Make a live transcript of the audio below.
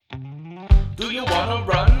Do you wanna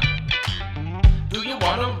run? Do you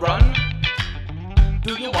wanna run?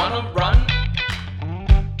 Do you wanna run?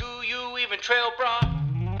 Do you even trail bra?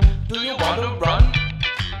 Do you wanna run?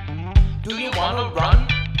 Do you wanna run?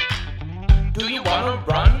 Do you wanna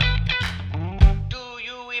run? Do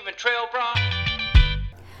you even trail bra?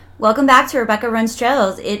 Welcome back to Rebecca Runs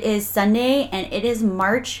Trails. It is Sunday and it is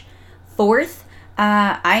March 4th.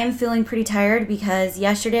 I am feeling pretty tired because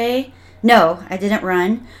yesterday, no, I didn't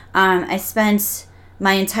run. I spent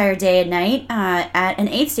my entire day and night at an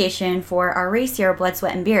aid station for our race here, Blood,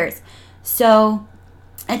 Sweat, and Beers. So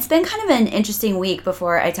it's been kind of an interesting week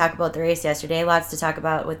before I talk about the race yesterday. Lots to talk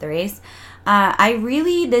about with the race. I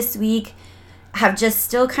really this week have just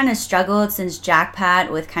still kind of struggled since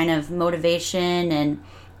Jackpot with kind of motivation and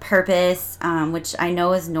purpose, which I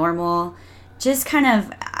know is normal. Just kind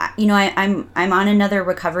of, I'm on another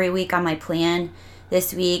recovery week on my plan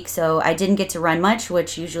this week, so I didn't get to run much,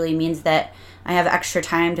 which usually means that I have extra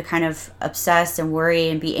time to kind of obsess and worry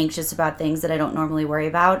and be anxious about things that I don't normally worry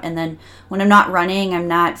about. And then when I'm not running, I'm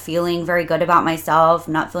not feeling very good about myself.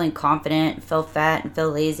 I'm not feeling confident, feel fat, and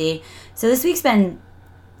feel lazy. So this week's been,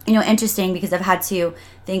 interesting because I've had to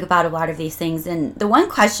think about a lot of these things. And the one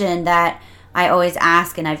question that I always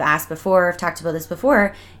ask, and I've asked before, I've talked about this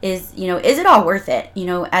before, is it all worth it?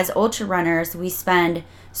 As ultra runners, we spend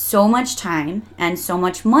so much time and so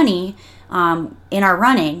much money in our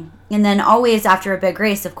running. And then always after a big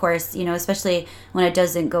race, of course, especially when it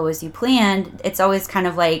doesn't go as you planned, it's always kind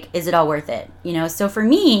of like, is it all worth it? So for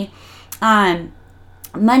me,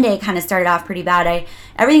 Monday kind of started off pretty bad.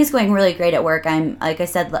 Everything's going really great at work. I'm, like I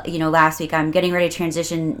said, last week, I'm getting ready to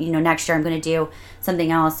transition. Next year I'm going to do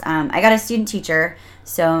something else. I got a student teacher,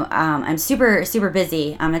 so I'm super, super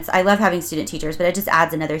busy. I love having student teachers, but it just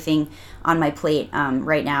adds another thing on my plate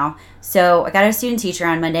right now. So I got a student teacher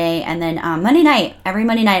on Monday, and then every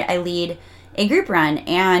Monday night, I lead a group run.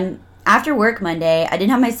 And after work Monday, I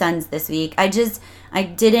didn't have my sons this week. I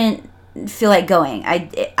didn't feel like going.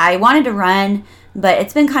 I wanted to run, but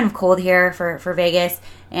it's been kind of cold here for Vegas,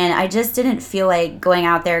 and I just didn't feel like going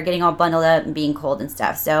out there, getting all bundled up and being cold and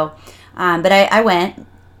stuff. So, but I went.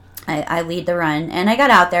 I lead the run, and I got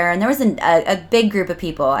out there, and there was a big group of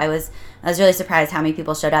people. I was really surprised how many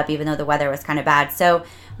people showed up, even though the weather was kind of bad. So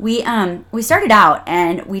we started out,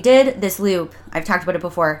 and we did this loop. I've talked about it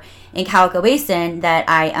before in Calico Basin that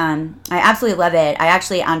I absolutely love it. I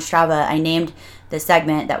actually on Strava I named the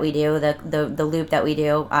segment that we do, the loop that we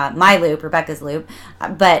do, my loop, Rebecca's loop,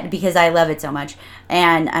 but because I love it so much,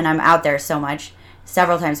 and I'm out there so much,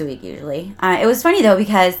 several times a week usually. It was funny though,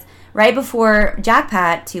 because right before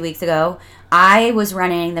Jackpot 2 weeks ago, I was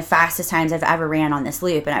running the fastest times I've ever ran on this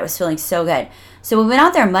loop, and I was feeling so good. So when we went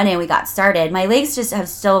out there Monday and we got started, my legs just have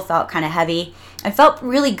still felt kind of heavy. I felt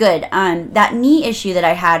really good. That knee issue that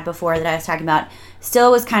I had before that I was talking about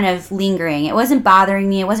still was kind of lingering. It wasn't bothering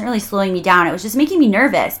me. It wasn't really slowing me down. It was just making me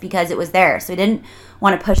nervous because it was there. So I didn't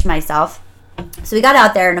want to push myself. So we got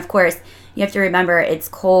out there, and of course, you have to remember it's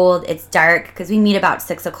cold, it's dark, because we meet about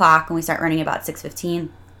 6 o'clock and we start running about 6:15.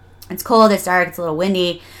 It's cold, it's dark, it's a little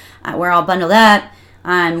windy. We're all bundled up.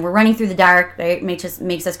 We're running through the dark, right?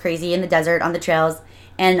 Makes us crazy in the desert on the trails.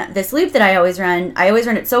 And this loop that I always run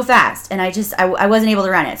it so fast, and I wasn't able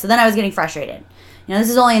to run it. So then I was getting frustrated. This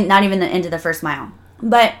is only not even into the first mile.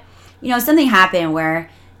 But, something happened where,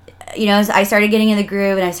 I started getting in the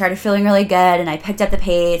groove, and I started feeling really good, and I picked up the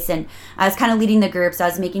pace, and I was kind of leading the group, so I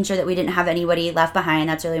was making sure that we didn't have anybody left behind.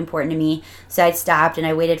 That's really important to me. So I stopped, and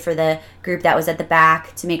I waited for the group that was at the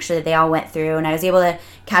back to make sure that they all went through, and I was able to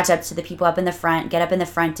catch up to the people up in the front, get up in the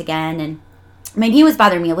front again, and my knee was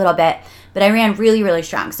bothering me a little bit, but I ran really, really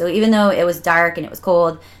strong. So even though it was dark and it was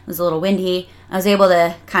cold, it was a little windy, I was able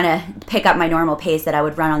to kind of pick up my normal pace that I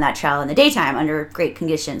would run on that trail in the daytime under great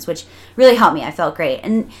conditions, which really helped me. I felt great.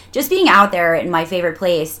 And just being out there in my favorite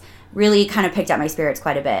place really kind of picked up my spirits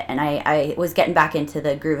quite a bit, and I was getting back into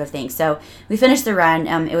the groove of things. So we finished the run.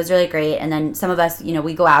 It was really great, and then some of us,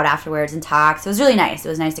 we go out afterwards and talk. So it was really nice. It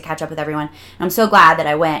was nice to catch up with everyone. And I'm so glad that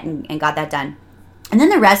I went and got that done. And then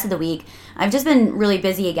the rest of the week, I've just been really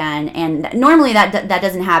busy again, and normally that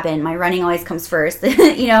doesn't happen. My running always comes first.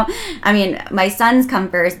 My sons come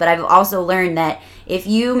first, but I've also learned that if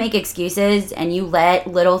you make excuses and you let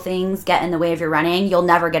little things get in the way of your running, you'll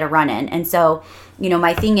never get a run in. And so,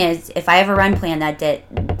 my thing is, if I have a run plan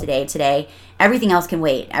today, everything else can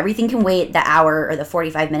wait. Everything can wait the hour or the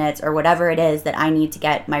 45 minutes or whatever it is that I need to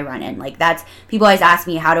get my run in. People always ask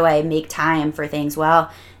me, how do I make time for things? Well,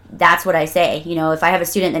 that's what I say. If I have a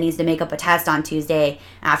student that needs to make up a test on Tuesday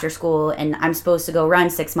after school and I'm supposed to go run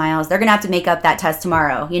 6 miles, they're going to have to make up that test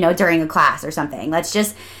tomorrow, during a class or something.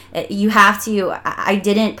 You have to, I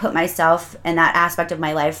didn't put myself in that aspect of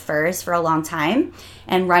my life first for a long time.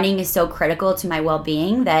 And running is so critical to my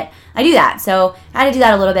well-being that I do that. So I had to do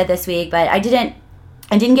that a little bit this week, but I didn't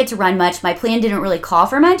get to run much. My plan didn't really call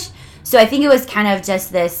for much. So I think it was kind of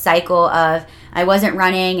just this cycle of I wasn't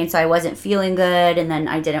running, and so I wasn't feeling good, and then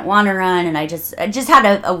I didn't want to run, and I just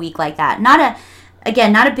had a week like that. Not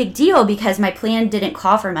a big deal because my plan didn't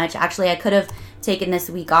call for much. Actually, I could have taken this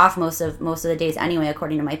week off most of the days anyway,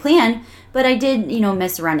 according to my plan, but I did,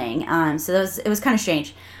 miss running. So it was kind of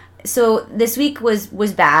strange. So this week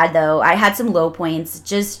was bad though. I had some low points.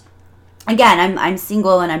 Just again, I'm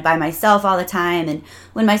single and I'm by myself all the time, and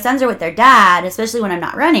when my sons are with their dad, especially when I'm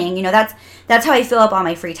not running, that's how I fill up all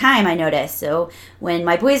my free time, I notice. So when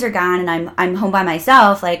my boys are gone and I'm home by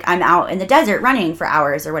myself, like I'm out in the desert running for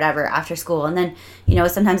hours or whatever after school, and then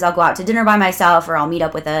sometimes I'll go out to dinner by myself, or I'll meet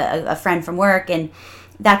up with a friend from work, and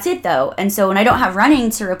that's it though. And so when I don't have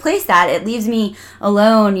running to replace that, it leaves me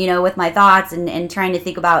alone, with my thoughts and trying to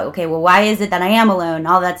think about, okay, well, why is it that I am alone?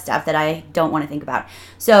 All that stuff that I don't want to think about.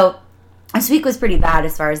 So this week was pretty bad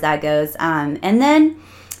as far as that goes. And then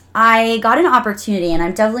I got an opportunity, and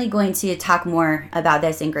I'm definitely going to talk more about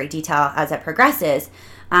this in great detail as it progresses.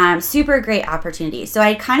 Super great opportunity. So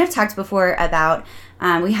I kind of talked before about,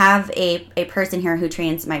 we have a person here who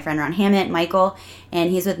trains my friend Ron Hammett, Michael, and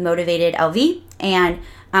he's with Motivated LV. And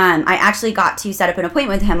I actually got to set up an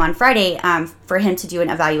appointment with him on Friday for him to do an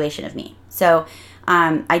evaluation of me. So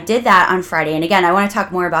I did that on Friday. And again, I want to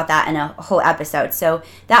talk more about that in a whole episode. So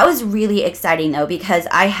that was really exciting though, because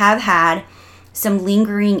I have had some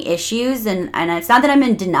lingering issues, and it's not that I'm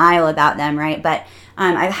in denial about them, right? But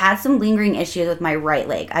I've had some lingering issues with my right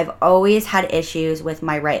leg. I've always had issues with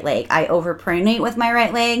my right leg. I overpronate with my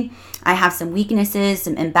right leg. I have some weaknesses,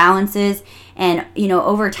 some imbalances. And,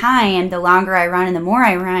 over time, the longer I run and the more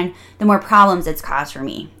I run, the more problems it's caused for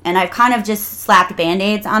me. And I've kind of just slapped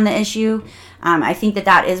Band-Aids on the issue. I think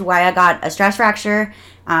that is why I got a stress fracture.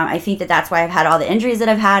 I think that's why I've had all the injuries that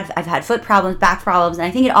I've had. I've had foot problems, back problems, and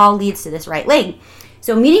I think it all leads to this right leg.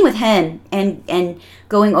 So meeting with him and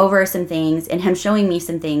going over some things and him showing me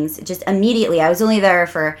some things, just immediately, I was only there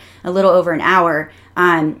for a little over an hour,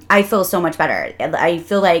 I feel so much better. I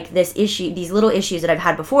feel like these little issues that I've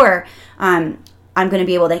had before, I'm going to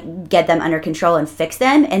be able to get them under control and fix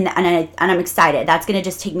them, and I'm excited. That's going to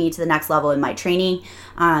just take me to the next level in my training,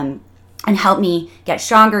 and help me get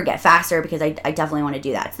stronger, get faster, because I definitely want to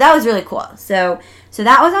do that. So that was really cool. So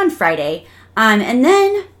that was on Friday. And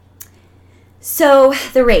then, so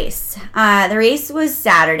the race. The race was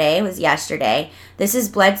Saturday, it was yesterday. This is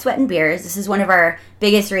Blood, Sweat, and Beers. This is one of our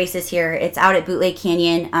biggest races here. It's out at Boot Lake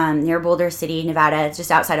Canyon near Boulder City, Nevada. It's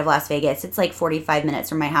just outside of Las Vegas. It's like 45 minutes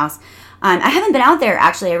from my house. I haven't been out there,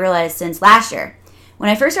 actually, I realized, since last year.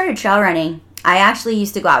 When I first started trail running, I actually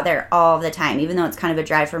used to go out there all the time, even though it's kind of a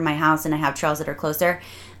drive from my house and I have trails that are closer.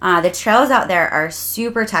 The trails out there are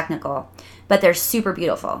super technical, but they're super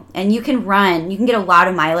beautiful. And you can get a lot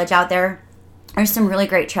of mileage out there. There's some really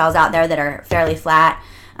great trails out there that are fairly flat.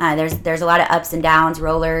 There's a lot of ups and downs,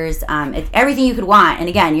 rollers, it's everything you could want. And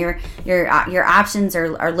again, your options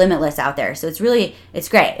are limitless out there. So it's great.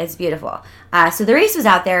 It's beautiful. So the race was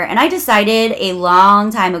out there, and I decided a long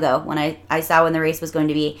time ago when I saw when the race was going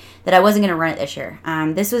to be that I wasn't going to run it this year.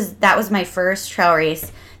 That was my first trail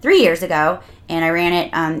race 3 years ago, and I ran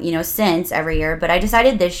it, since every year. But I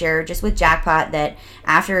decided this year, just with Jackpot, that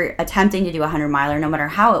after attempting to do a 100-miler, no matter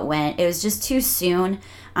how it went, it was just too soon.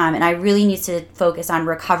 And I really need to focus on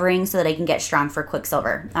recovering so that I can get strong for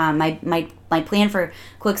Quicksilver. My plan for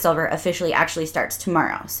Quicksilver officially actually starts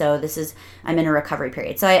tomorrow. So I'm in a recovery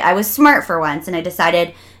period. So I was smart for once, and I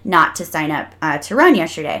decided not to sign up to run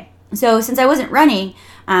yesterday. So since I wasn't running,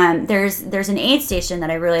 there's an aid station that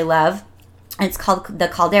I really love. It's called the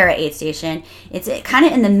Caldera Aid Station. It's kind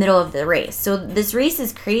of in the middle of the race. So this race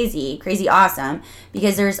is crazy awesome,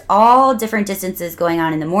 because there's all different distances going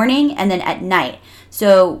on in the morning and then at night.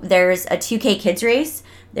 So there's a 2K kids race,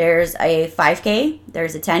 there's a 5K,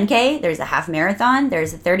 there's a 10K, there's a half marathon,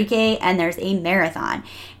 there's a 30K, and there's a marathon.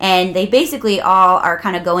 And they basically all are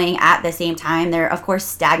kind of going at the same time. They're, of course,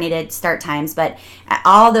 stagnated start times, but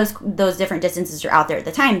all those different distances are out there at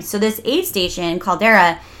the time. So this aid station,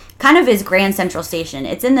 Caldera, kind of is Grand Central Station.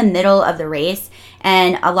 It's in the middle of the race,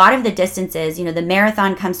 and a lot of the distances, the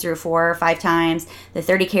marathon comes through 4 or 5 times, the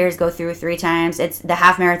 30Kers go through 3 times, it's the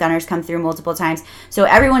half marathoners come through multiple times. So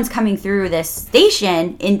everyone's coming through this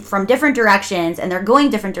station from different directions, and they're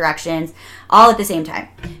going different directions all at the same time.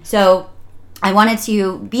 So I wanted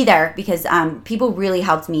to be there because people really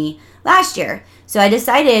helped me last year. So I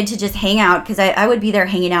decided to just hang out because I would be there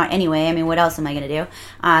hanging out anyway. I mean, what else am I going to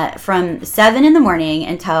do? From 7 in the morning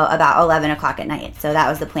until about 11 o'clock at night. So that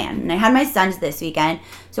was the plan. And I had my sons this weekend.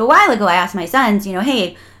 So a while ago, I asked my sons,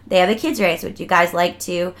 hey, they have a kids race. Would you guys like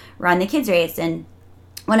to run the kids race? And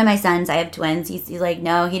one of my sons, I have twins, he's like,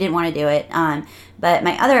 no, he didn't want to do it. But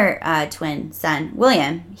my other twin son,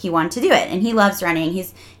 William, he wanted to do it, and he loves running.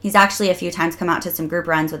 He's actually a few times come out to some group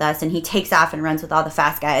runs with us, and he takes off and runs with all the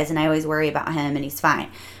fast guys, and I always worry about him, and he's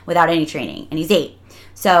fine without any training, and he's 8.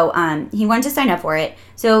 So he wanted to sign up for it.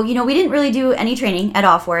 So, we didn't really do any training at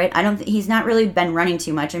all for it. He's not really been running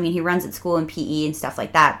too much. I mean, he runs at school and PE and stuff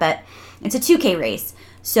like that, but it's a 2K race.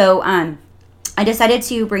 So, I decided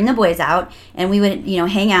to bring the boys out, and we would,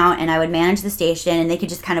 hang out, and I would manage the station, and they could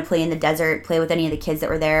just kind of play in the desert, play with any of the kids that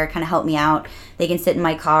were there, kind of help me out. They can sit in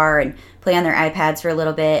my car and play on their iPads for a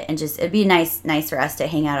little bit, and just, it'd be nice for us to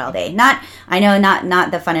hang out all day. Not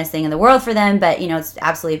the funnest thing in the world for them, but, it's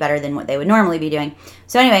absolutely better than what they would normally be doing.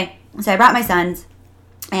 So anyway, I brought my sons,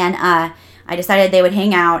 and I decided they would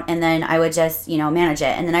hang out, and then I would just, manage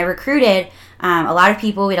it. And then I recruited a lot of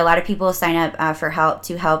people. We had a lot of people sign up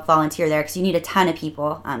to help volunteer there, because you need a ton of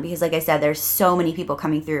people, because like I said, there's so many people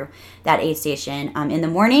coming through that aid station in the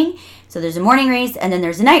morning. So there's a morning race, and then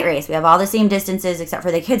there's a night race. We have all the same distances except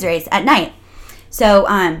for the kids race at night. So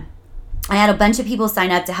I had a bunch of people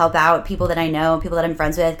sign up to help out, people that I know, people that I'm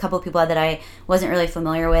friends with, a couple of people that I wasn't really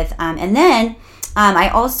familiar with. And then I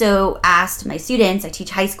also asked my students, I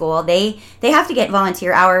teach high school, they have to get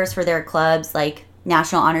volunteer hours for their clubs, like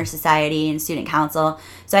National Honor Society and Student Council.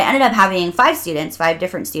 So I ended up having 5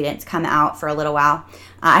 different students come out for a little while.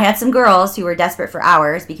 I had some girls who were desperate for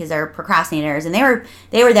hours because they're procrastinators, and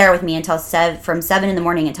they were there with me from 7 in the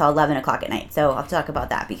morning until 11 o'clock at night. So I'll talk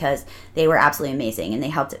about that because they were absolutely amazing, and they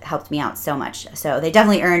helped me out so much. So they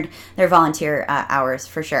definitely earned their volunteer hours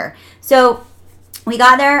for sure. So we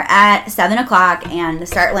got there at 7 o'clock, and the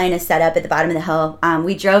start line is set up at the bottom of the hill.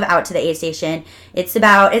 We drove out to the aid station. It's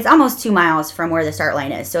almost 2 miles from where the start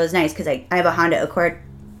line is. So it was nice because I have a Honda Accord.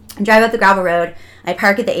 I drive up the gravel road. I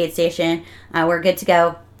park at the aid station. We're good to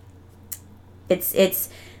go. It's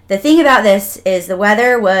the thing about this is the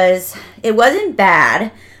weather wasn't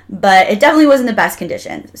bad, but it definitely wasn't the best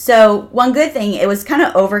conditions. So one good thing, it was kind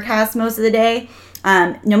of overcast most of the day.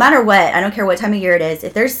 No matter what, I don't care what time of year it is,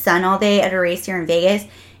 if there's sun all day at a race here in Vegas,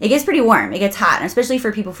 it gets pretty warm. It gets hot, and especially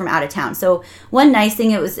for people from out of town. So one nice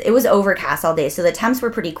thing, it was overcast all day, so the temps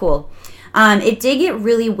were pretty cool. It did get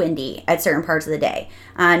really windy at certain parts of the day.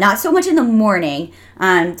 Not so much in the morning.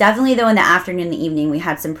 Definitely though in the afternoon and the evening we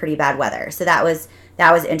had some pretty bad weather. So that was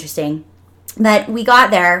interesting. But we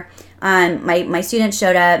got there. My students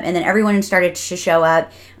showed up, and then everyone started to show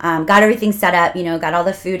up. Got everything set up, got all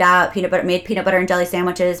the food out. Made peanut butter and jelly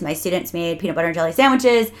sandwiches. My students made peanut butter and jelly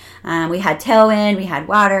sandwiches. We had tailwind, we had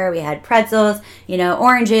water, we had pretzels,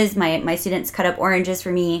 oranges. My students cut up oranges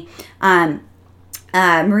for me.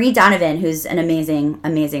 Marie Donovan, who's an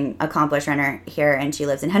amazing accomplished runner here, and she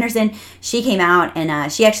lives in Henderson, she came out,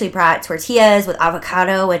 and she actually brought tortillas with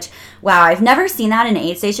avocado, which, wow, I've never seen that in an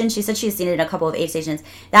aid station. She said she's seen it in a couple of aid stations.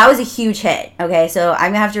 That was a huge hit. Okay, so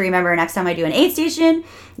I'm gonna have to remember next time I do an aid station,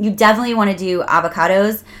 you definitely want to do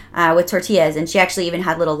avocados with tortillas. And she actually even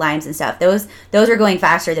had little limes and stuff. Those are going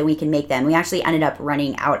faster than we can make them. We actually ended up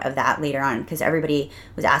running out of that later on because everybody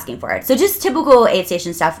was asking for it. So just typical aid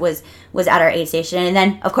station stuff was at our aid station. And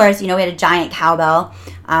then, of course, we had a giant cowbell.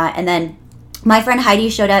 And then my friend Heidi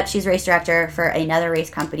showed up. She's race director for another race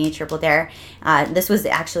company, Triple Dare. This was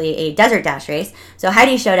actually a desert dash race. So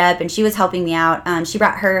Heidi showed up, and she was helping me out. She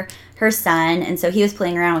brought her son, and so he was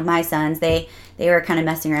playing around with my sons. They were kind of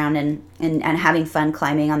messing around and having fun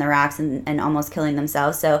climbing on the rocks and almost killing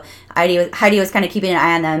themselves. So Heidi was kind of keeping an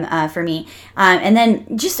eye on them for me. And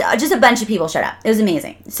then just a bunch of people showed up. It was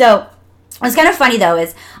amazing. So what's kind of funny, though,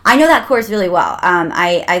 is I know that course really well.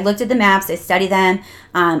 I looked at the maps. I studied them.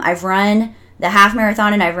 I've run the half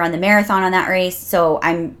marathon, and I've run the marathon on that race, so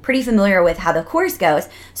I'm pretty familiar with how the course goes.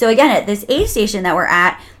 So again, at this aid station that we're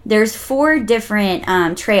at, there's 4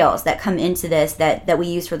 different trails that come into this that we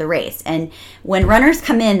use for the race. And when runners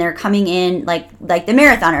come in, they're coming in like the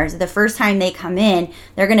marathoners. The first time they come in,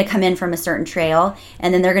 they're going to come in from a certain trail,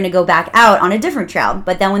 and then they're going to go back out on a different trail.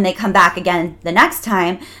 But then when they come back again the next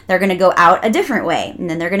time, they're going to go out a different way, and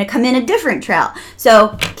then they're going to come in a different trail.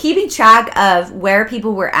 So keeping track of where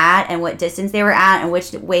people were at and what distance they were at and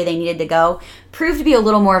which way they needed to go proved to be a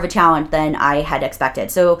little more of a challenge than I had expected.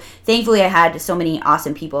 So thankfully I had so many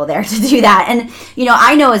awesome people there to do that. And,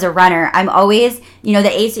 I know as a runner, I'm always,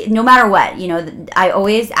 no matter what, I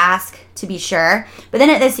always ask to be sure. But then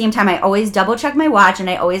at the same time, I always double check my watch and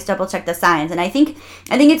I always double check the signs. And I think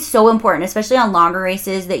it's so important, especially on longer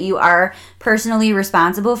races, that you are personally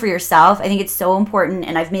responsible for yourself. I think it's so important.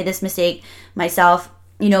 And I've made this mistake myself.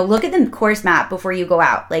 Look at the course map before you go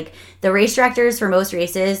out. Like the race directors for most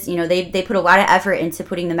races, they put a lot of effort into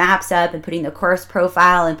putting the maps up and putting the course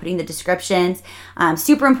profile and putting the descriptions.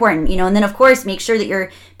 Super important, and then of course, make sure that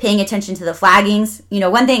you're paying attention to the flaggings.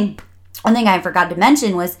 One thing I forgot to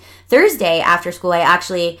mention was Thursday after school, I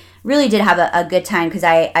actually really did have a good time because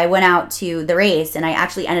I went out to the race and I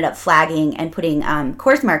actually ended up flagging and putting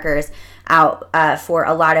course markers out for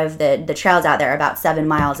a lot of the trails out there, about 7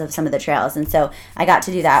 miles of some of the trails. And so I got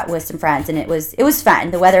to do that with some friends, and it was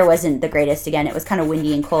fun. The weather wasn't the greatest. Again, it was kind of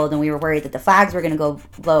windy and cold, and we were worried that the flags were going to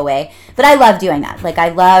blow away. But I love doing that. Like I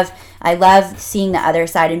love seeing the other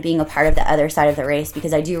side and being a part of the other side of the race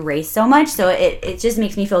because I do race so much. So it just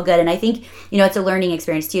makes me feel good. And I think, it's a learning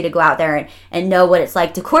experience too, to go out there and know what it's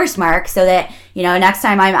like to course mark so that, next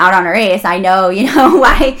time I'm out on a race, I know,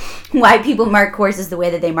 why people mark courses the way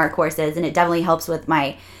that they mark courses. And it definitely helps with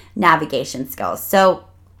my navigation skills. So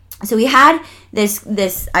we had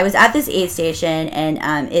this, I was at this aid station and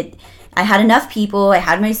I had enough people. I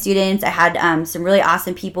had my students. I had some really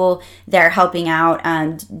awesome people there helping out.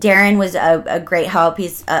 Darren was a great help.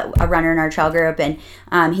 He's a runner in our trail group,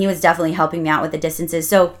 and he was definitely helping me out with the distances.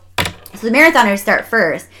 So the marathoners start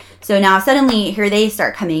first. So now suddenly here they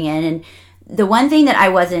start coming in, and the one thing that I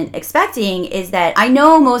wasn't expecting is that I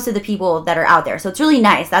know most of the people that are out there. So it's really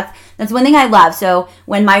nice. That's one thing I love. So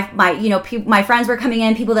when my friends were coming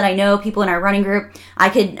in, people that I know, people in our running group,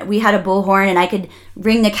 we had a bullhorn and I could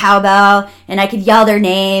ring the cowbell and I could yell their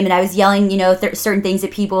name, and I was yelling, certain things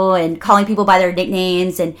at people and calling people by their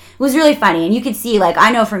nicknames, and it was really funny. And you could see, like,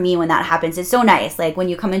 I know for me when that happens, it's so nice. Like when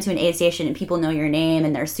you come into an aid station and people know your name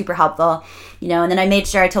and they're super helpful, and then I made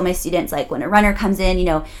sure I told my students, like, when a runner comes in,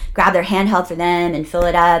 grab their handheld for them and fill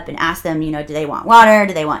it up and ask them, do they want water?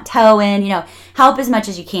 Do they want towing? Help as much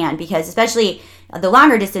as you can, because especially the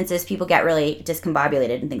longer distances, people get really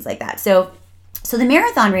discombobulated and things like that. So the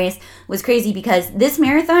marathon race was crazy because this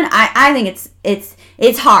marathon, I think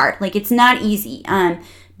it's hard. Like, it's not easy.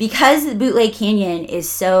 Because Bootleg Canyon is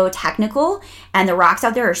so technical and the rocks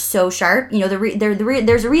out there are so sharp,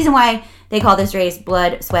 there's a reason why they call this race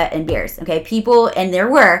Blood, Sweat, and Beers. Okay, people, and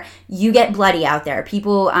you get bloody out there.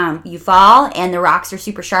 People, you fall and the rocks are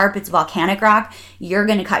super sharp. It's volcanic rock. You're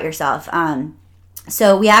going to cut yourself.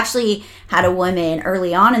 So we actually had a woman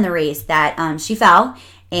early on in the race that she fell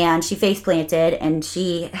and she face planted, and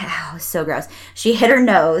it was so gross. She hit her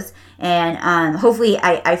nose, and hopefully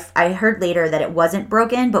I heard later that it wasn't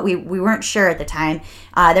broken, but we weren't sure at the time.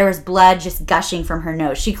 There was blood just gushing from her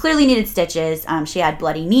nose. She clearly needed stitches. She had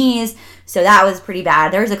bloody knees, so that was pretty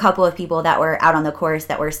bad. There was a couple of people that were out on the course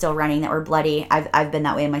that were still running that were bloody. I've been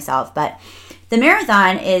that way myself. But the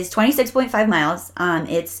marathon is 26.5 miles.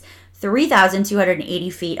 It's 3,280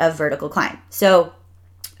 feet of vertical climb. So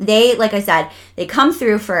they, like I said, they come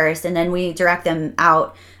through first, and then we direct them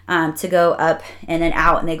out to go up and then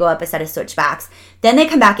out, and they go up a set of switchbacks. Then they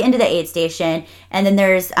come back into the aid station, and then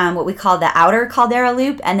there's what we call the outer Caldera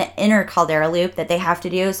Loop and the inner Caldera Loop that they have to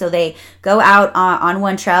do. So they go out on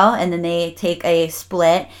one trail, and then they take a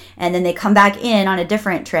split, and then they come back in on a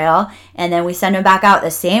different trail, and then we send them back out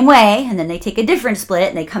the same way, and then they take a different split,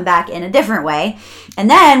 and they come back in a different way. And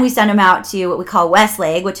then we send them out to what we call West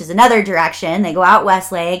Leg, which is another direction. They go out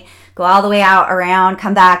West Leg, go all the way out around,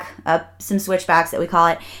 come back up some switchbacks that we call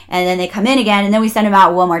it, and then they come in again, and then we send them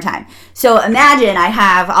out one more time. So imagine I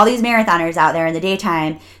have all these marathoners out there in the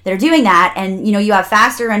daytime that are doing that, and you have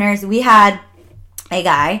faster runners. We had a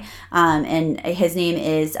guy, and his name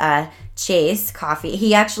is Chase Coffee.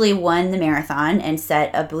 He actually won the marathon and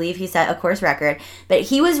I believe he set a course record, but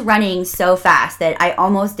he was running so fast that I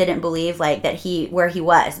almost didn't believe where he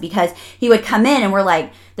was, because he would come in and we're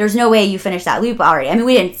like, there's no way you finished that loop already. I mean,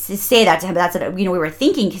 we didn't say that to him, but that's what we were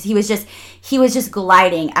thinking, because he was just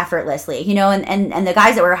gliding effortlessly, and the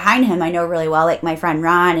guys that were behind him I know really well, like my friend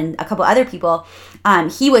Ron and a couple other people.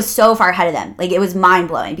 He was so far ahead of them. Like, it was mind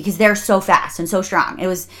blowing because they're so fast and so strong. It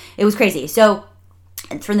was crazy. So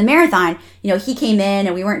for the marathon, he came in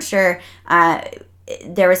and we weren't sure.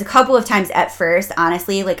 there was a couple of times at first,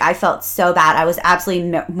 honestly, like I felt so bad. I was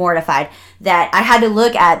absolutely mortified that I had to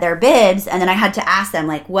look at their bibs and then I had to ask them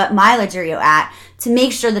like, what mileage are you at, to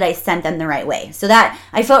make sure that I sent them the right way. So that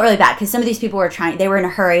I felt really bad because some of these people they were in a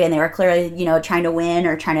hurry and they were clearly, trying to win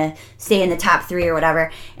or trying to stay in the top 3 or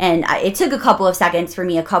whatever. And it took a couple of seconds for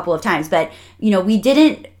me a couple of times, but we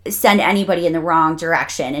didn't send anybody in the wrong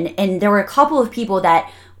direction. And there were a couple of people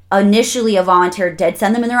that initially a volunteer did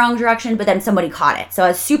send them in the wrong direction, but then somebody caught it. So I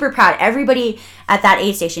was super proud. Everybody at that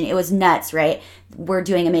aid station, it was nuts, right? We're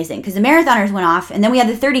doing amazing because the marathoners went off and then we had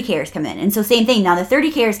the 30Kers come in. And so same thing. Now the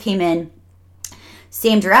 30Kers came in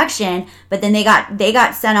same direction, but then they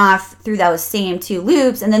got sent off through those same 2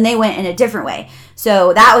 loops and then they went in a different way.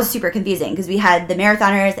 So that was super confusing because we had the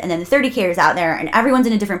marathoners and then the 30Kers out there and everyone's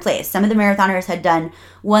in a different place. Some of the marathoners had done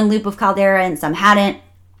 1 loop of Caldera and some hadn't.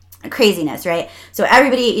 Craziness, right? So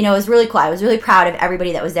everybody, was really cool. I was really proud of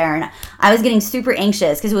everybody that was there, and I was getting super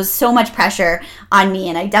anxious because it was so much pressure on me,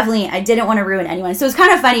 and I didn't want to ruin anyone. So it was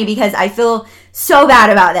kind of funny because I feel so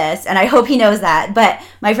bad about this, and I hope he knows that. But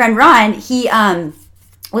my friend Ron, he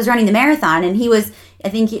was running the marathon, and he was, I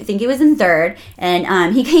think he was in 3rd,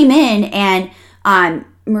 and he came in, and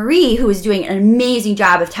Marie, who was doing an amazing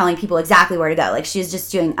job of telling people exactly where to go. Like, she was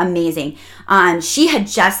just doing amazing. She had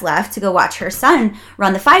just left to go watch her son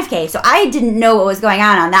run the 5K. So I didn't know what was going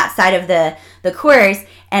on that side of the course.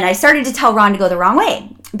 And I started to tell Ron to go the wrong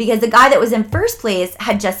way because the guy that was in first place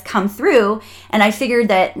had just come through. And I figured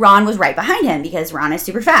that Ron was right behind him because Ron is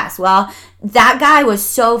super fast. Well, that guy was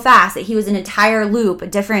so fast that he was an entire loop, a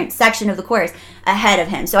different section of the course ahead of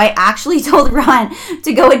him. So I actually told Ron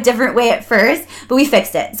to go a different way at first, but we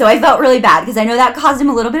fixed it. So I felt really bad because I know that caused him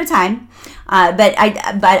a little bit of time. But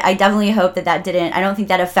I definitely hope that didn't, I don't think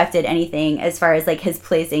that affected anything as far as like his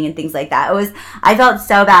placing and things like that. I felt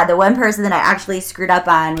so bad. The one person that I actually screwed up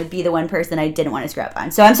on would be the one person I didn't want to screw up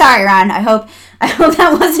on. So I'm sorry, Ron. I hope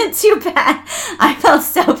that wasn't too bad. I felt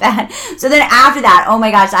so bad. So then after that, oh my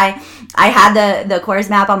gosh, I had the course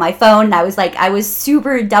map on my phone and I was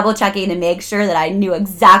super double checking to make sure that I knew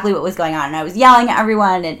exactly what was going on. And I was yelling at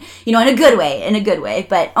everyone and, in a good way.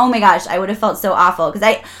 But oh my gosh, I would have felt so awful because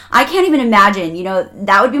I can't even imagine,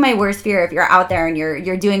 that would be my worst fear if you're out there and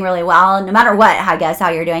you're doing really well, no matter what, I guess, how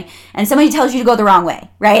you're doing. And somebody tells you to go the wrong way,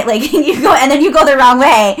 right? Like you go the wrong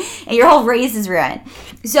way and your whole race is ruined.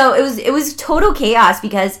 So it was total chaos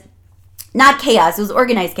because not chaos, it was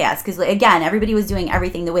organized chaos because, again, everybody was doing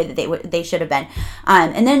everything the way that they should have been.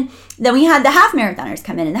 And then we had the half marathoners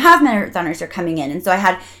come in, and the half marathoners are coming in. And so I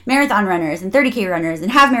had marathon runners and 30K runners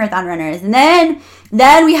and half marathon runners. And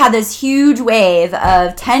then we had this huge wave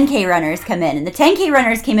of 10K runners come in. And the 10K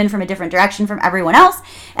runners came in from a different direction from everyone else,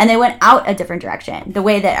 and they went out a different direction, the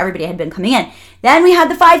way that everybody had been coming in. Then we had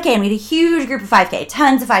the 5K, and we had a huge group of 5K,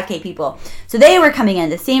 tons of 5K people. So they were coming in.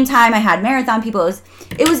 At the same time, I had marathon people.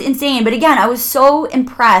 It was insane. But again, I was so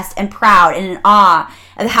impressed and proud and in awe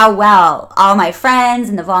of how well all my friends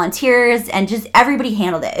and the volunteers and just everybody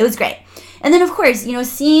handled it. It was great. And then, of course,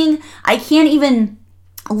 I can't even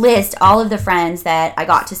list all of the friends that I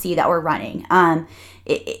got to see that were running.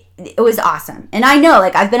 It was awesome. And I know,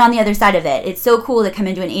 I've been on the other side of it. It's so cool to come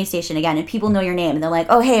into an aid station again and people know your name and they're like,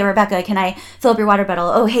 oh, hey, Rebecca, can I fill up your water bottle?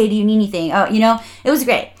 Oh, hey, do you need anything? Oh, it was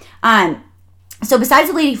great. So besides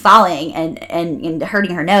the lady falling and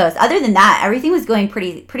hurting her nose, other than that, everything was going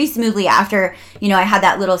pretty smoothly after, I had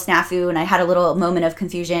that little snafu and I had a little moment of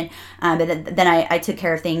confusion. But then I took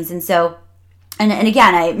care of things. And so, and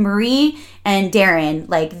again, Marie and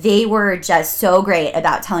Darren, they were just so great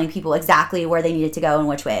about telling people exactly where they needed to go and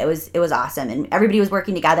which way. It was awesome. And everybody was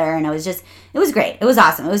working together and it was great. It was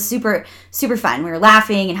awesome. It was super, super fun. We were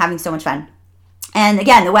laughing and having so much fun. And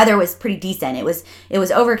again, the weather was pretty decent. It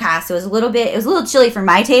was overcast. It was a little chilly for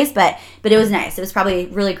my taste, but it was nice. It was probably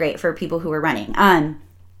really great for people who were running.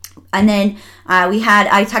 And then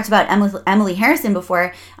I talked about Emily Harrison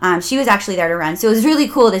before. She was actually there to run. So it was really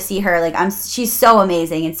cool to see her. She's so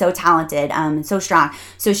amazing and so talented, and so strong.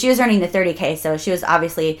 So she was running the 30K. So she was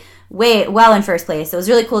obviously well in first place. So it was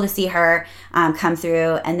really cool to see her come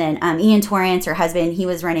through. And then Ian Torrance, her husband, he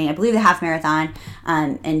was running, I believe, the half marathon.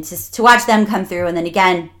 And just to watch them come through. And then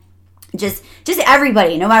again, just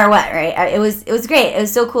everybody, no matter what, right? It was great. It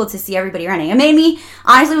was so cool to see everybody running. It made me,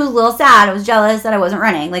 honestly, was a little sad. I was jealous that I wasn't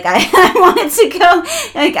running. I wanted to go,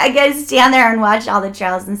 I get to stand there and watch all the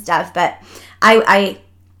trails and stuff. But I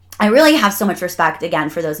really have so much respect, again,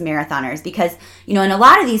 for those marathoners because, and a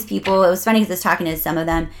lot of these people, it was funny because I was talking to some of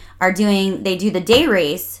them, they do the day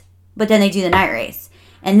race, but then they do the night race.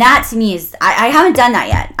 And that to me is, I haven't done that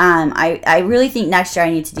yet. I really think next year I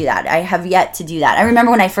need to do that. I have yet to do that. I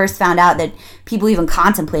remember when I first found out that people even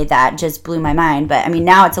contemplate that, just blew my mind. But I mean,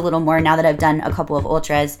 now it's a little more, now that I've done a couple of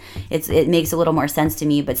ultras, it makes a little more sense to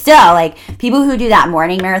me. But still, like, people who do that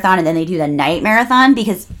morning marathon and then they do the night marathon,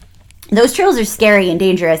 because those trails are scary and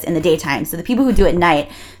dangerous in the daytime. So the people who do it at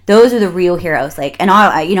night, those are the real heroes. Like, and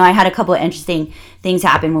I had a couple of interesting things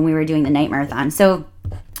happen when we were doing the night marathon. So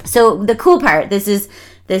the cool part, this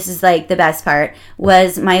is like the best part,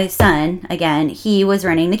 was my son, again, he was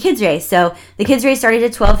running the kids race. So the kids race started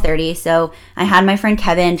at 12:30. So I had my friend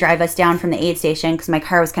Kevin drive us down from the aid station because my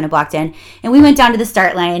car was kind of blocked in. And we went down to the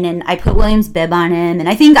start line and I put William's bib on him. And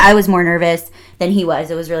I think I was more nervous than he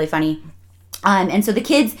was. It was really funny. And so the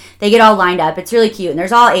kids, they get all lined up. It's really cute. And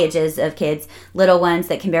there's all ages of kids, little ones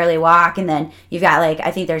that can barely walk. And then you've got, like,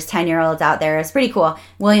 I think there's 10-year-olds out there. It's pretty cool.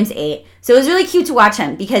 William's 8. So it was really cute to watch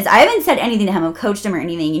him because I haven't said anything to him. I've coached him or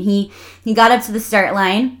anything. And he got up to the start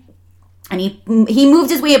line. And he moved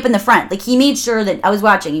his way up in the front. Like, he made sure that, I was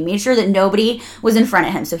watching, he made sure that nobody was in front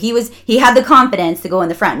of him. So he had the confidence to go in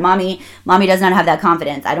the front. Mommy does not have that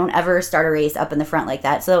confidence. I don't ever start a race up in the front like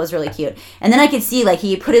that. So that was really cute. And then I could see, like,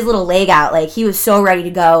 he put his little leg out. Like, he was so ready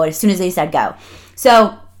to go as soon as they said go.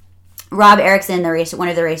 So Rob Erickson, one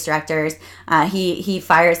of the race directors, he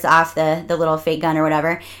fires off the little fake gun or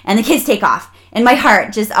whatever, and the kids take off. And my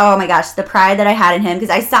heart just, oh my gosh, the pride that I had in him, because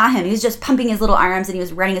I saw him. He was just pumping his little arms, and he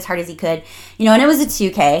was running as hard as he could. And it was a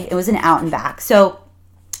 2K. It was an out and back. So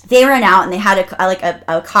they ran out, and they had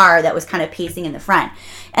a car that was kind of pacing in the front.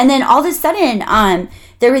 And then all of a sudden,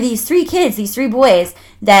 there were these 3 kids, these 3 boys,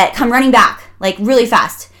 that come running back, like, really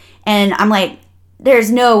fast. And I'm like,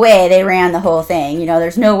 there's no way they ran the whole thing.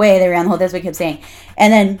 There's no way they ran the whole, that's what I kept saying.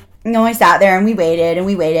 And then, I sat there and we waited.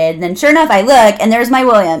 And then sure enough, I look and there's my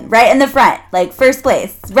William right in the front, like first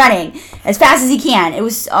place, running as fast as he can. It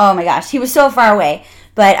was, oh my gosh, he was so far away.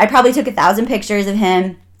 But I probably took 1,000 pictures of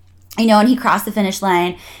him, and he crossed the finish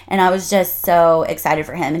line. And I was just so excited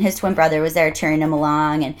for him. And his twin brother was there cheering him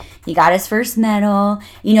along. And he got his first medal,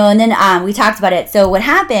 and then we talked about it. So what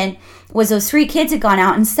happened was those 3 kids had gone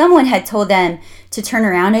out and someone had told them to turn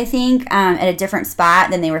around, I think, at a different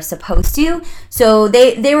spot than they were supposed to. So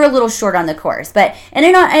they were a little short on the course. And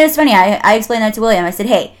it's funny, I explained that to William. I said,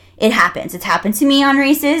 hey, it happens. It's happened to me on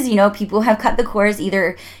races. People have cut the course.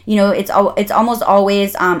 Either, it's almost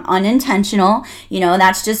always unintentional.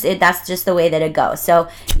 That's just it. That's just the way that it goes. So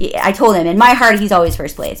I told him, in my heart, he's always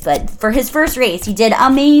first place. But for his first race, he did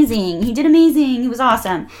amazing. He was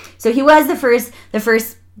awesome. So he was the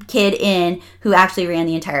first kid in who actually ran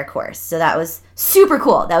the entire course. So that was super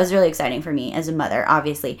cool. That was really exciting for me as a mother,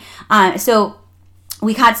 obviously. So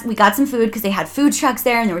we got some food because they had food trucks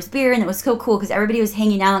there, and there was beer, and it was so cool because everybody was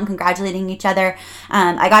hanging out and congratulating each other.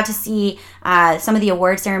 I got to see some of the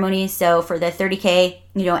award ceremonies. So for the 30K,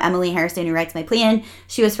 Emily Harrison, who writes my plan,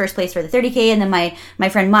 she was first place for the 30K, and then my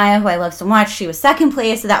friend Maya, who I love so much, she was second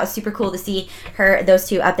place. So that was super cool to see those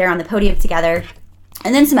 2 up there on the podium together.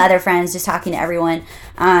 And then some other friends, just talking to everyone.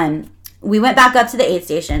 We went back up to the aid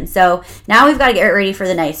station. So now we've got to get ready for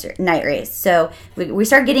the night race. So we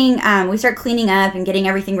start cleaning up and getting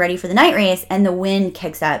everything ready for the night race, and the wind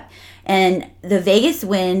kicks up. And the Vegas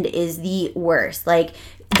wind is the worst. Like,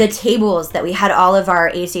 the tables that we had all of our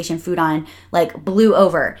aid station food on, like, blew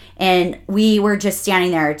over. And we were just standing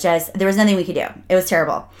there. There was nothing we could do. It was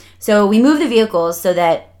terrible. So we moved the vehicles so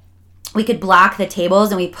that we could block the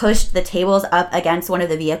tables, and we pushed the tables up against one of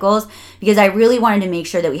the vehicles because I really wanted to make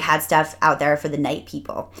sure that we had stuff out there for the night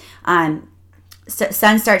people.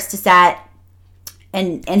 Sun starts to set,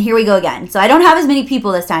 and here we go again. So I don't have as many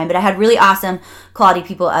people this time, but I had really awesome quality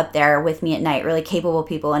people up there with me at night, really capable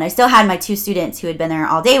people. And I still had my 2 students who had been there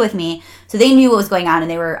all day with me, so they knew what was going on,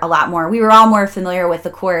 and we were all more familiar with the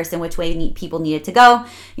course and which way people needed to go.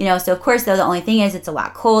 So of course, though, the only thing is it's a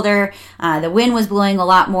lot colder. The wind was blowing a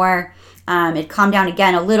lot more. It calmed down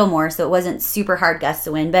again a little more, so it wasn't super hard gusts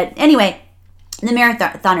of wind. But anyway, the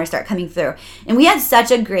marathoners start coming through. And we had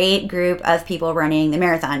such a great group of people running the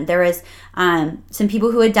marathon. There was some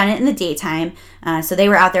people who had done it in the daytime, so they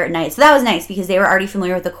were out there at night. So that was nice because they were already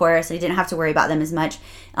familiar with the course, and I didn't have to worry about them as much.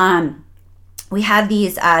 We had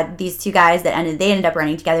these 2 guys that ended up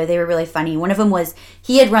running together. They were really funny. One of them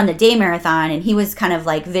he had run the day marathon, and he was kind of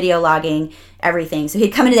like video logging everything. So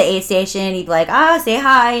he'd come into the aid station, he'd be like, say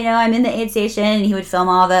hi, I'm in the aid station, and he would film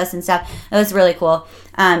all of us and stuff. That was really cool.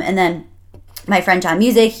 And then my friend John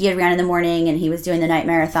Music, he had ran in the morning and he was doing the night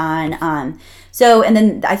marathon. And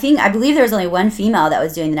then I believe there was only one female that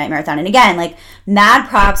was doing the night marathon. And again, like, mad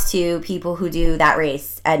props to people who do that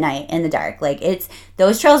race at night in the dark. Like,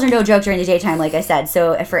 those trails are no joke during the daytime, like I said.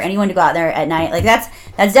 So for anyone to go out there at night, like, that's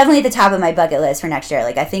definitely at the top of my bucket list for next year.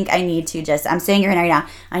 Like, I think I need to I'm saying it right now,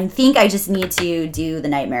 I think I just need to do the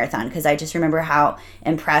night marathon, because I just remember how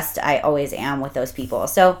impressed I always am with those people.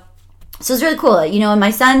 So it's really cool. And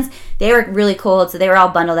my sons, they were really cold, so they were all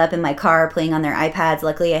bundled up in my car playing on their iPads.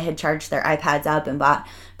 Luckily, I had charged their iPads up and brought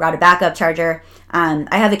a backup charger. I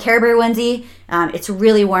have a Care Bear onesie. It's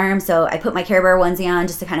really warm, so I put my Care Bear onesie on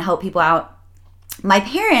just to kind of help people out. My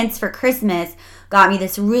parents, for Christmas, got me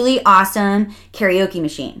this really awesome karaoke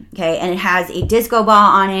machine, okay? And it has a disco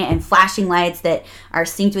ball on it and flashing lights that are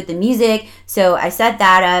synced with the music. So I set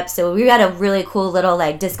that up. So we got a really cool little,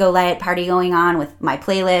 like, disco light party going on with my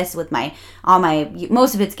playlist, with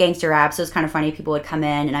most of it's gangster rap. So it's kind of funny. People would come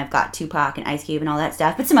in, and I've got Tupac and Ice Cube and all that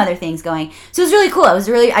stuff, but some other things going. So it was really cool.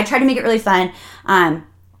 I tried to make it really fun.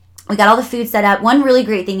 We got all the food set up. One really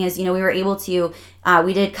great thing is, we were able to,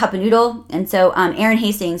 we did cup and noodle. And so Aaron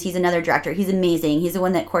Hastings, he's another director. He's amazing. He's the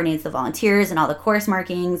one that coordinates the volunteers and all the course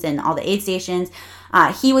markings and all the aid stations.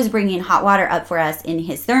 He was bringing hot water up for us in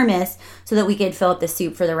his thermos so that we could fill up the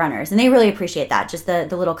soup for the runners. And they really appreciate that, just the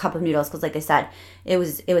little cup of noodles, because like I said, it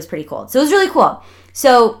was pretty cold. So it was really cool.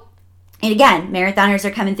 So, and again, marathoners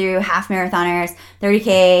are coming through, half marathoners,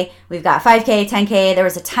 30K. We've got 5K, 10K. There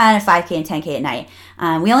was a ton of 5K and 10K at night.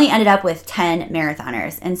 We only ended up with 10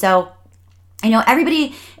 marathoners. And so,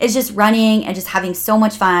 everybody is just running and just having so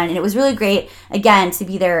much fun. And it was really great, again, to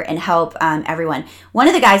be there and help everyone. One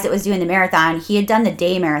of the guys that was doing the marathon, he had done the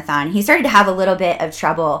day marathon. He started to have a little bit of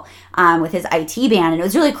trouble with his IT band. And it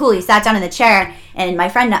was really cool. He sat down in the chair, and my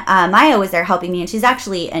friend Maya was there helping me. And she's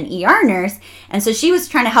actually an ER nurse. And so she was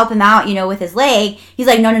trying to help him out, with his leg. He's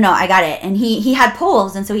like, no, I got it. And he had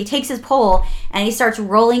poles. And so he takes his pole and he starts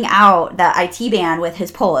rolling out the IT band with his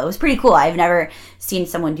pole. It was pretty cool. I've never seen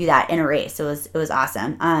someone do that in a race. It was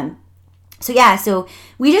awesome. So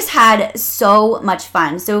we just had so much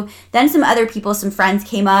fun. So then some other people, some friends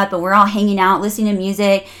came up, and we're all hanging out, listening to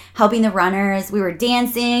music, helping the runners. We were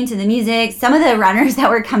dancing to the music. Some of the runners that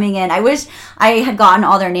were coming in, I wish I had gotten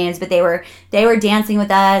all their names, but they were dancing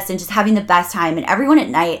with us and just having the best time. And everyone at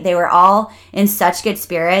night, they were all in such good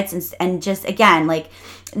spirits. And just, again, like,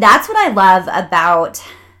 that's what I love about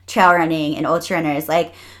trail running and ultra runners.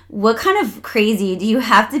 Like, what kind of crazy do you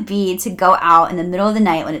have to be to go out in the middle of the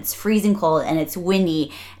night when it's freezing cold and it's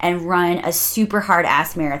windy and run a super hard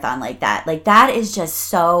ass marathon like that? Like, that is just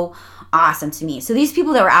so awesome to me. So these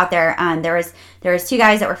people that were out there, there was two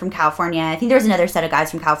guys that were from California. I think there was another set of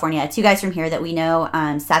guys from California, two guys from here that we know,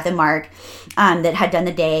 Seth and Mark, that had done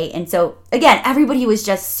the day. And so, again, everybody was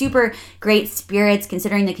just super great spirits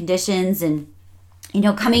considering the conditions, and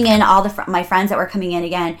coming in, all my friends that were coming in,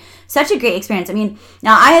 again, such a great experience. I mean,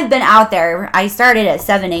 now I have been out there. I started at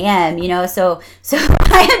 7 a.m., so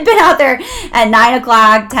I had been out there at 9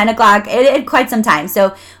 o'clock, 10 o'clock, it quite some time.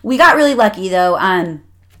 So we got really lucky, though.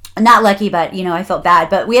 Not lucky, but, I felt bad.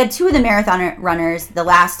 But we had two of the marathon runners, the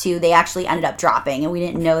last two, they actually ended up dropping, and we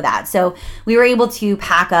didn't know that. So we were able to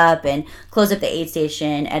pack up and close up the aid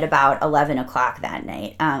station at about 11 o'clock that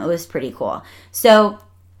night. It was pretty cool. So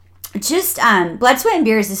just Blood, Sweat, and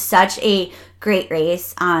Beers is such a great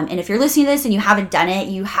race. And if you're listening to this and you haven't done it,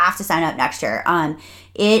 you have to sign up next year.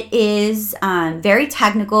 It is very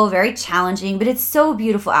technical, very challenging, but it's so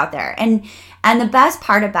beautiful out there. And the best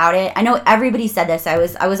part about it, I know everybody said this. I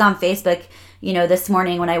was on Facebook, this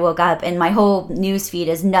morning when I woke up, and my whole news feed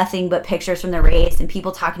is nothing but pictures from the race and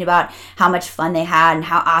people talking about how much fun they had and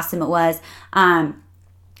how awesome it was.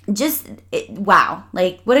 Wow,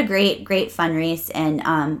 like, what a great fun race, and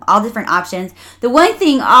all different options. The one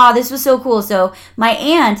thing, this was so cool. So my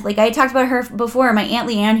aunt, like I talked about her before, my Aunt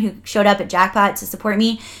Leanne, who showed up at Jackpot to support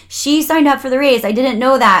me, she signed up for the race. I didn't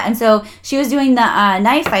know that. And so she was doing the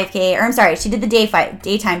night 5K, or I'm sorry, she did the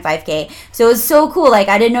daytime 5K. So it was so cool. Like,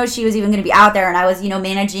 I didn't know she was even going to be out there, and I was,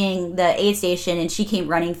 managing the aid station, and she came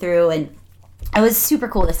running through, and it was super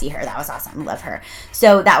cool to see her. That was awesome. Love her.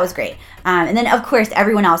 So that was great. And then, of course,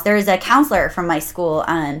 everyone else. There was a counselor from my school,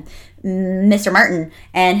 Mr. Martin,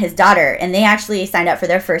 and his daughter, and they actually signed up for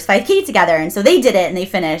their first 5K together. And so they did it, and they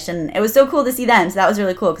finished. And it was so cool to see them. So that was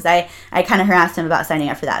really cool, because I kind of harassed him about signing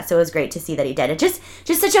up for that. So it was great to see that he did it. Just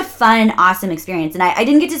such a fun, awesome experience. And I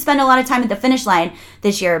didn't get to spend a lot of time at the finish line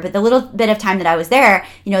this year, but the little bit of time that I was there,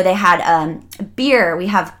 they had beer. We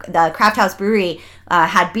have the Craft House Brewery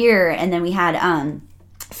had beer, and then we had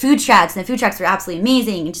food trucks, and the food trucks were absolutely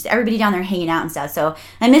amazing, and just everybody down there hanging out and stuff. So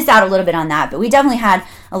I missed out a little bit on that, but we definitely had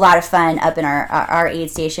a lot of fun up in our aid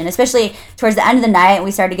station, especially towards the end of the night.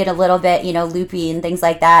 We started to get a little bit, loopy and things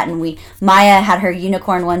like that. And Maya had her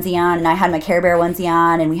unicorn onesie on, and I had my Care Bear onesie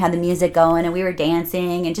on, and we had the music going, and we were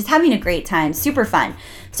dancing and just having a great time. Super fun.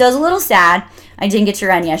 So I was a little sad I didn't get to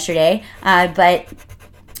run yesterday, but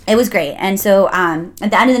it was great. And so at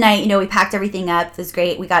the end of the night, we packed everything up. It was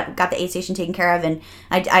great. We got the aid station taken care of, and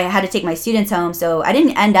I had to take my students home. So I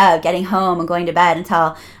didn't end up getting home and going to bed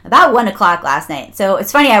until about 1 o'clock last night. So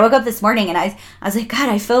it's funny. I woke up this morning and I was like, God,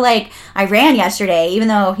 I feel like I ran yesterday, even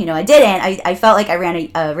though, I didn't. I felt like I ran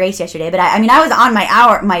a race yesterday, but I was on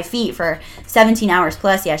my feet for 17 hours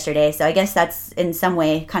plus yesterday. So I guess that's in some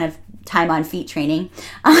way kind of time on feet training.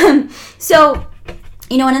 So,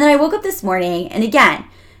 and then I woke up this morning, and again,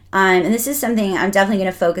 and this is something I'm definitely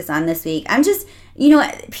going to focus on this week. I'm just,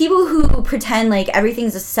 people who pretend like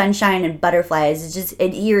everything's a sunshine and butterflies,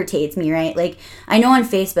 it irritates me, right? Like, I know on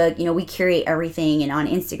Facebook, we curate everything, and on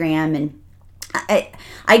Instagram, and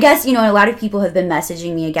I guess, a lot of people have been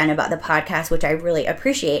messaging me again about the podcast, which I really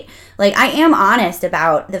appreciate. Like, I am honest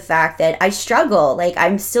about the fact that I struggle. Like,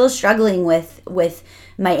 I'm still struggling with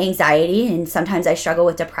my anxiety, and sometimes I struggle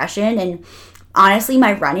with depression, and honestly,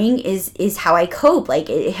 my running is how I cope. Like,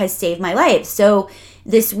 it has saved my life. So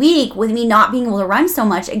this week, with me not being able to run so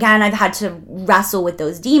much, again, I've had to wrestle with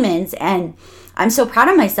those demons, and I'm so proud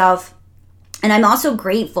of myself. And I'm also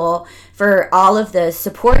grateful for all of the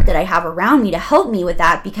support that I have around me to help me with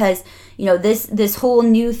that, because this whole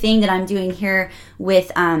new thing that I'm doing here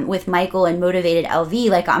with Michael and Motivated LV,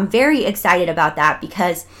 like, I'm very excited about that,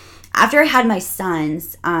 because after I had my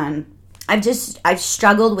sons, I've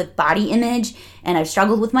struggled with body image, and I've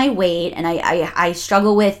struggled with my weight, and I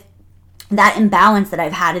struggle with that imbalance that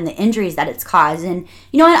I've had and the injuries that it's caused. And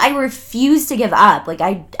I refuse to give up. Like,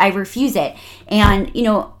 I refuse it. And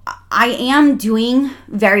I am doing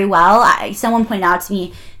very well. Someone pointed out to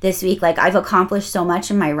me this week, like, I've accomplished so much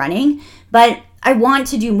in my running, but I want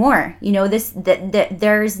to do more.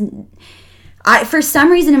 For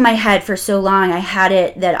some reason in my head for so long, I had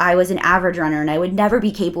it that I was an average runner and I would never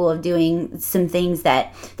be capable of doing some things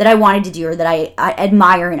that I wanted to do or that I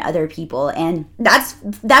admire in other people. And that's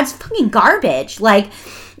fucking garbage. Like,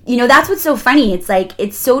 that's what's so funny. It's like,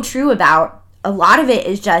 it's so true about a lot of it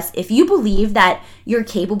is just, if you believe that you're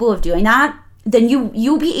capable of doing that, then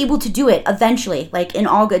you'll be able to do it eventually, like, in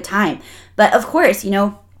all good time. But of course,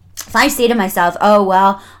 if I say to myself, oh,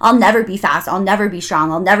 well, I'll never be fast, I'll never be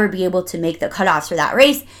strong, I'll never be able to make the cutoffs for that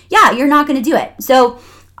race, yeah, you're not going to do it. So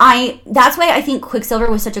that's why I think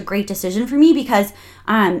Quicksilver was such a great decision for me, because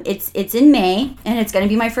it's in May, and it's going to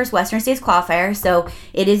be my first Western States qualifier, so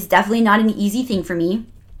it is definitely not an easy thing for me.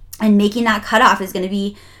 And making that cutoff is going to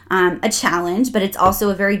be a challenge, but it's also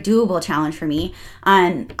a very doable challenge for me.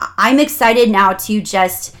 I'm excited now to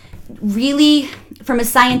just really, from a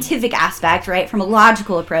scientific aspect, right, from a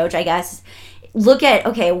logical approach, I guess, look at,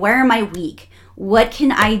 okay, where am I weak? What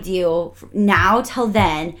can I do now till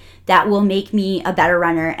then that will make me a better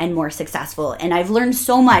runner and more successful? And I've learned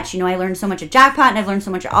so much. I learned so much at Jackpot, and I've learned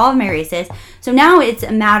so much at all of my races. So now it's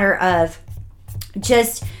a matter of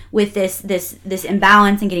just with this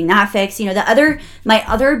imbalance and getting that fixed. My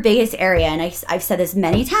other biggest area, and I've said this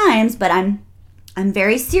many times, but I'm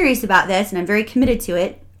very serious about this, and I'm very committed to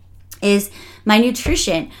it, is my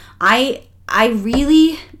nutrition. I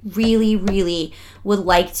really, really, really would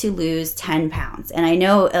like to lose 10 pounds. And I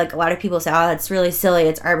know, like, a lot of people say, oh, that's really silly,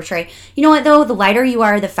 it's arbitrary. You know what, though? The lighter you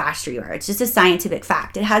are, the faster you are. It's just a scientific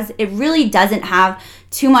fact. It really doesn't have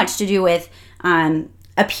too much to do with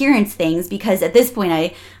appearance things, because at this point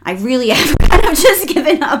I really have kind of just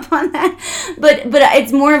given up on that, but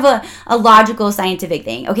it's more of a logical scientific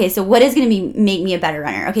thing. Okay, so what is going to make me a better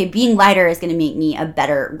runner? Okay, being lighter is going to make me a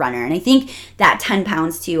better runner. And I think that 10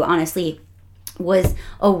 pounds too, honestly, was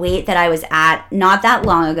a weight that I was at not that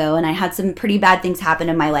long ago, and I had some pretty bad things happen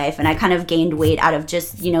in my life, and I kind of gained weight out of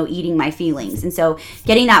just eating my feelings. And so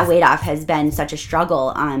getting that weight off has been such a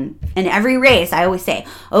struggle. In every race I always say,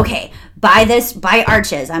 okay, by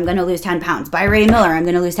Arches, I'm going to lose 10 pounds. By Ray Miller, I'm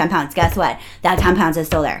going to lose 10 pounds. Guess what? That 10 pounds is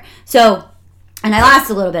still there. So, and I lost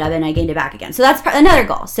a little bit of it, and I gained it back again. So that's another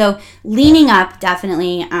goal. So leaning up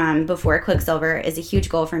definitely before Quicksilver is a huge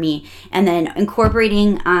goal for me. And then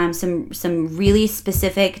incorporating some really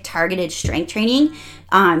specific targeted strength training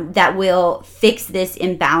that will fix this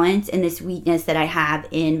imbalance and this weakness that I have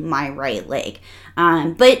in my right leg.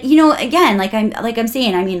 But again, like I'm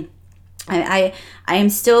saying, I mean, I am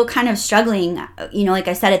still kind of struggling, like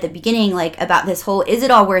I said at the beginning, like about this whole, is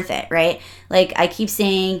it all worth it, right? Like I keep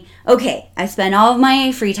saying, okay, I spend all of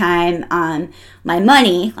my free time, my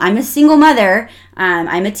money. I'm a single mother.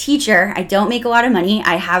 I'm a teacher. I don't make a lot of money.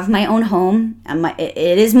 I have my own home.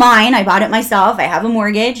 It is mine. I bought it myself. I have a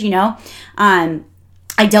mortgage,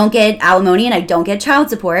 I don't get alimony and I don't get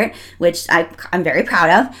child support, which I'm very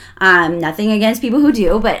proud of. Nothing against people who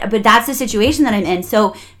do, but that's the situation that I'm in.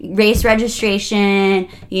 So race registration,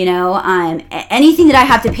 anything that I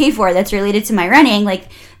have to pay for that's related to my running, like,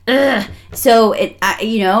 ugh. So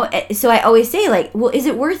so I always say, like, well, is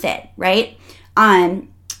it worth it, right?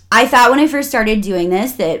 I thought when I first started doing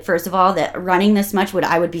this that, first of all, that running this much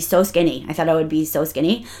I would be so skinny. I thought I would be so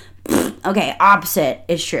skinny. Okay, opposite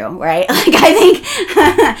is true, right? Like I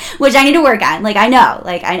think, which I need to work on. Like I know,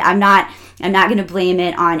 like I'm not going to blame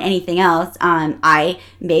it on anything else.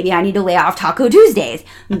 Maybe I need to lay off Taco Tuesdays.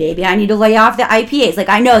 Maybe I need to lay off the IPAs. Like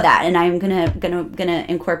I know that, and I'm gonna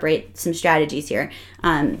incorporate some strategies here,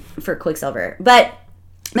 for Quicksilver. But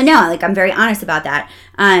no, like I'm very honest about that.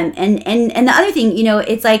 And the other thing,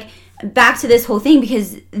 it's like back to this whole thing,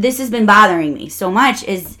 because this has been bothering me so much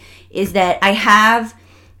is that I have.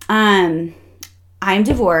 I'm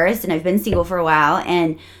divorced and I've been single for a while,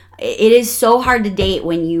 and it is so hard to date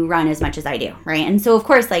when you run as much as I do, right? And so, of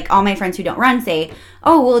course, like all my friends who don't run say,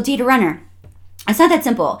 oh, well, date a runner. It's not that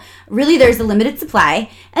simple. Really, there's a limited supply.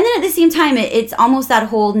 And then at the same time, it's almost that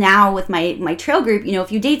whole, now with my trail group,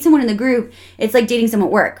 if you date someone in the group, it's like dating someone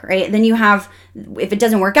at work, right? Then you have, if it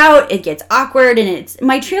doesn't work out, it gets awkward, and it's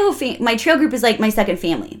my trail group is like my second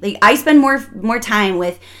family. Like I spend more time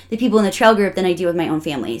with the people in the trail group than I do with my own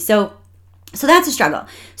family. So that's a struggle.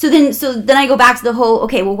 So then I go back to the whole,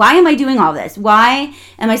 okay, well, why am I doing all this? Why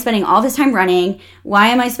am I spending all this time running? Why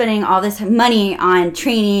am I spending all this money on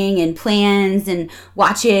training and plans and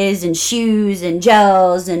watches and shoes and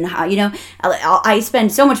gels and I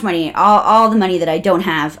spend so much money, all the money that I don't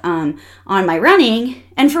have on my running,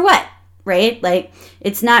 and for what, right? Like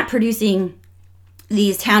it's not producing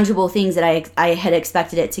these tangible things that I had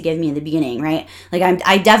expected it to give me in the beginning, right? Like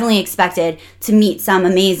I definitely expected to meet some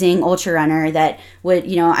amazing ultra runner that would,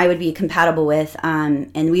 I would be compatible with,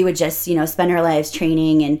 and we would just, spend our lives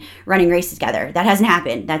training and running races together. That hasn't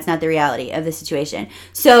happened. That's not the reality of the situation.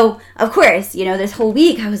 So of course, this whole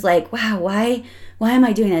week I was like, wow, why am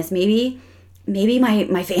I doing this? Maybe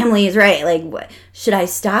my family is right. Like, what, should I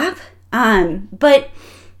stop? But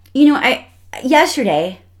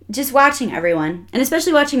yesterday, just watching everyone, and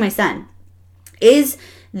especially watching my son, is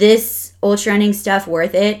this ultra running stuff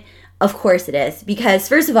worth it? Of course it is, because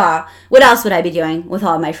first of all, what else would I be doing with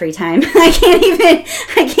all of my free time? I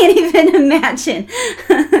can't even imagine.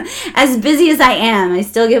 As busy as I am, I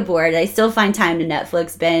still get bored. I still find time to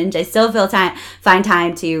Netflix binge. I still find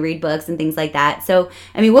time to read books and things like that. So,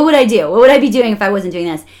 I mean, what would I do? What would I be doing if I wasn't doing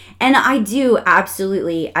this? And I do,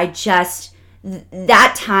 absolutely.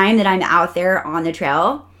 That time that I'm out there on the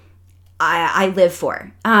trail, I live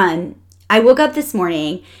for. I woke up this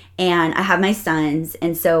morning and I have my sons,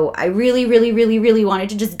 and so I really, really, really, really wanted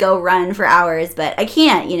to just go run for hours, but I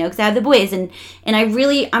can't, because I have the boys, and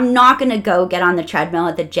I'm not going to go get on the treadmill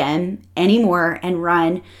at the gym anymore and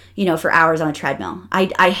run, for hours on a treadmill.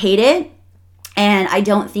 I hate it, and I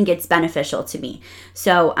don't think it's beneficial to me.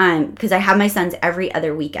 So, because I have my sons every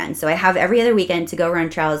other weekend, so I have every other weekend to go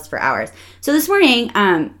run trails for hours. So this morning,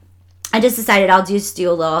 I just decided I'll just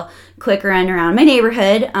do a little quick run around my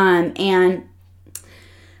neighborhood, and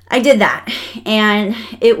I did that, and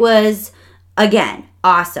it was, again,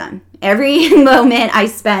 awesome. Every moment I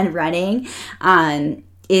spend running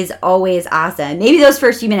is always awesome. Maybe those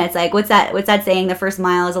first few minutes, like what's that saying? The first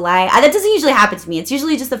mile is a lie. That doesn't usually happen to me. It's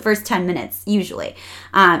usually just the first 10 minutes, usually,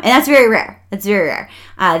 and that's very rare. That's very rare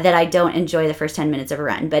that I don't enjoy the first 10 minutes of a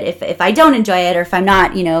run. But if I don't enjoy it, or if I'm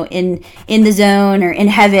not, in the zone or in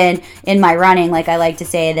heaven in my running, like I like to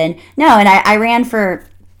say, then no. And I ran for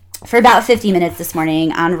about 50 minutes this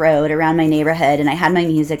morning on road around my neighborhood, and I had my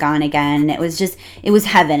music on again, and it was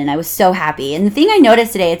heaven, and I was so happy. And the thing I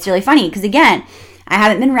noticed today, it's really funny, because again, I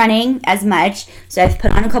haven't been running as much, so I've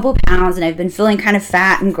put on a couple pounds, and I've been feeling kind of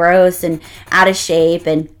fat and gross and out of shape,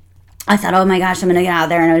 and I thought, oh my gosh, I'm going to get out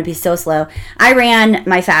there and I'm going to be so slow. I ran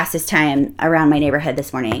my fastest time around my neighborhood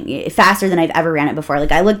this morning, faster than I've ever ran it before.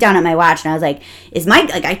 Like, I looked down at my watch and I was like,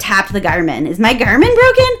 I tapped the Garmin. Is my Garmin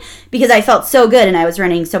broken? Because I felt so good and I was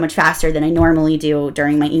running so much faster than I normally do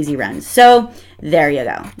during my easy runs. So There you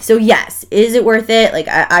go. So yes, is it worth it? Like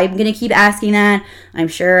I'm going to keep asking that. I'm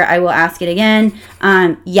sure I will ask it again.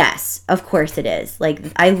 Yes, of course it is. Like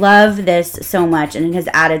I love this so much, and it has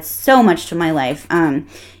added so much to my life.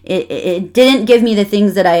 It didn't give me the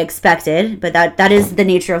things that I expected, but that is the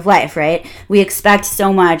nature of life, right? We expect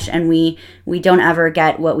so much, and we don't ever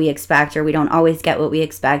get what we expect, or we don't always get what we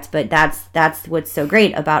expect, but that's what's so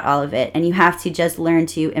great about all of it, and you have to just learn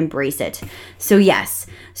to embrace it. So yes.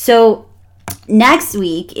 So next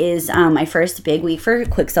week is my first big week for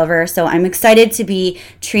Quicksilver, so I'm excited to be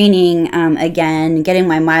training again, getting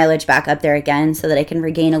my mileage back up there again, so that I can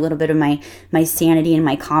regain a little bit of my sanity and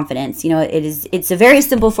my confidence. You know, it's a very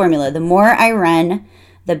simple formula. The more I run,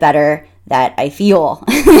 the better that I feel.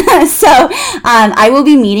 So I will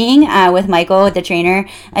be meeting with Michael, the trainer,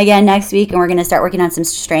 again next week, and we're going to start working on some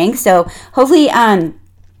strength. So hopefully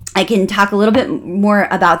I can talk a little bit more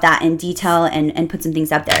about that in detail and put some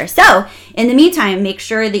things up there. So in the meantime, make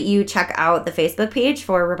sure that you check out the Facebook page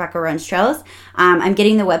for Rebecca Runs Trails. I'm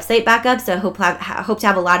getting the website back up, so I hope to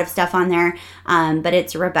have a lot of stuff on there. But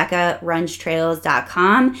it's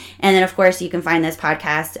RebeccaRunsTrails.com. And then, of course, you can find this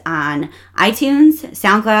podcast on iTunes,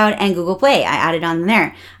 SoundCloud, and Google Play. I added on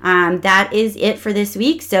there. That is it for this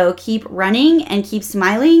week. So keep running and keep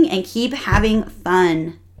smiling and keep having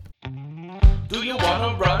fun. Do you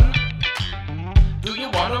wanna run? Do you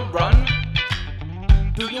wanna run?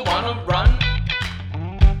 Do you wanna run?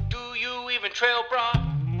 Do you even trail bra?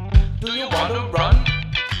 Do you wanna run?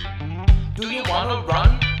 Do you wanna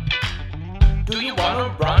run? Do you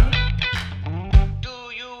wanna run?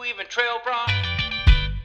 Do you even trail bra?